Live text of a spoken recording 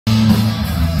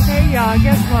y'all,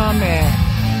 guess where I'm at?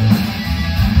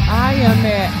 I am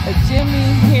at a Jimi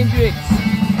Hendrix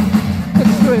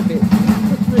contribute.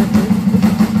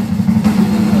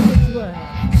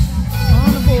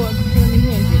 Honorable Jimi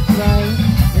Hendrix, right?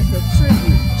 It's a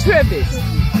tribute.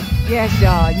 Yes,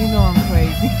 y'all, you know I'm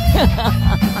crazy.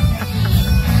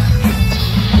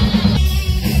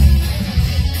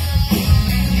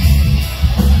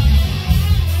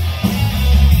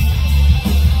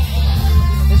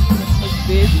 It's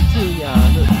busy too,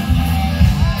 y'all. Look.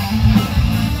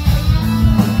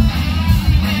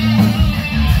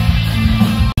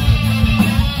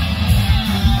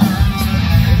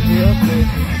 Real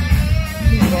busy.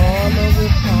 People all over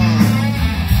town.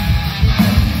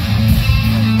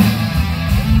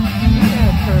 We got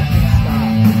a perfect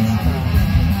stop.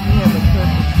 We have a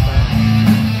perfect stop.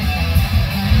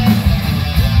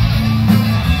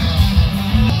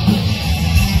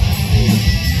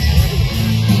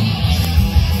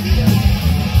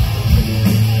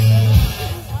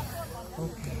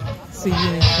 Okay. See you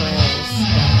in class.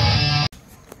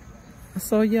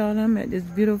 So y'all, I'm at this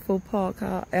beautiful park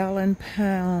called Allen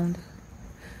Pond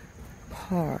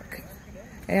Park.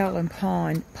 Allen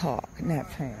Pond Park, not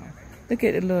Pound. Look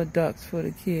at the little ducks for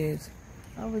the kids.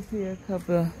 I was here I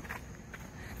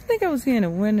think I was here in the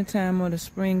wintertime or the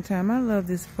springtime. I love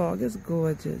this park, it's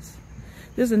gorgeous.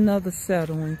 There's another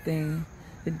settling thing,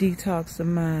 to detox the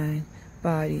mind,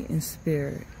 body, and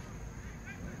spirit.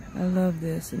 I love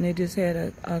this. And they just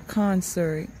had a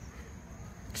concert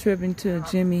tripping to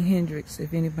Jimi Hendrix,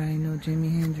 if anybody know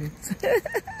Jimi Hendrix.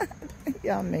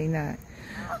 Y'all may not,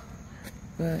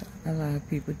 but a lot of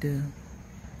people do.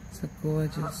 It's a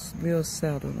gorgeous, real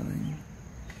settling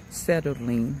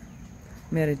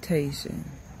meditation.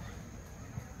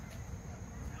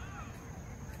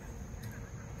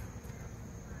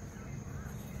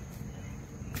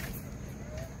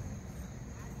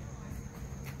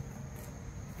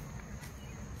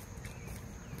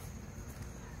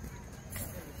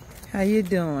 How you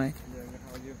doing? Yeah,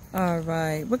 how are you? All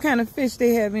right. What kind of fish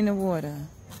they have in the water?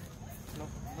 No,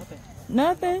 nothing.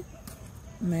 Nothing?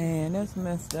 Man, that's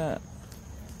messed up.